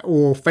Twitter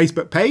or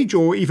Facebook page,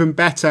 or even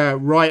better,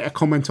 write a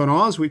comment on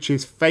ours, which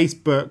is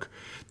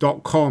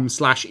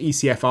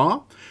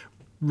facebook.com/ECFR.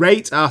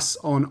 Rate us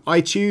on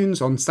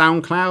iTunes, on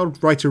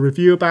SoundCloud, write a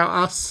review about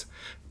us.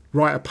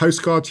 write a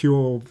postcard to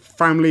your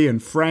family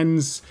and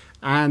friends,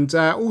 and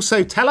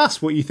also tell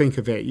us what you think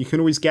of it. You can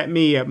always get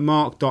me at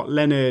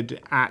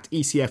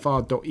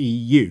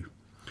mark.leonard@ecfr.eu.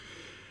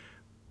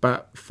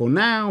 But for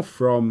now,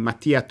 from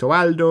Mattia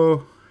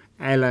Toaldo,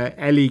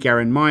 Ellie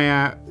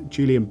Garin-Meyer,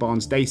 Julian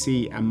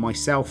Barnes-Dacey, and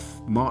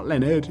myself, Mark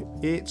Leonard,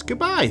 it's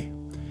goodbye.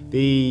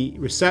 The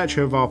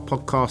researcher of our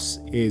podcast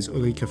is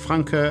Ulrike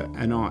Franke,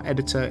 and our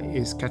editor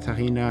is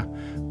Katarina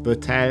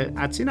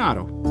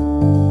Bertel-Azzinaro.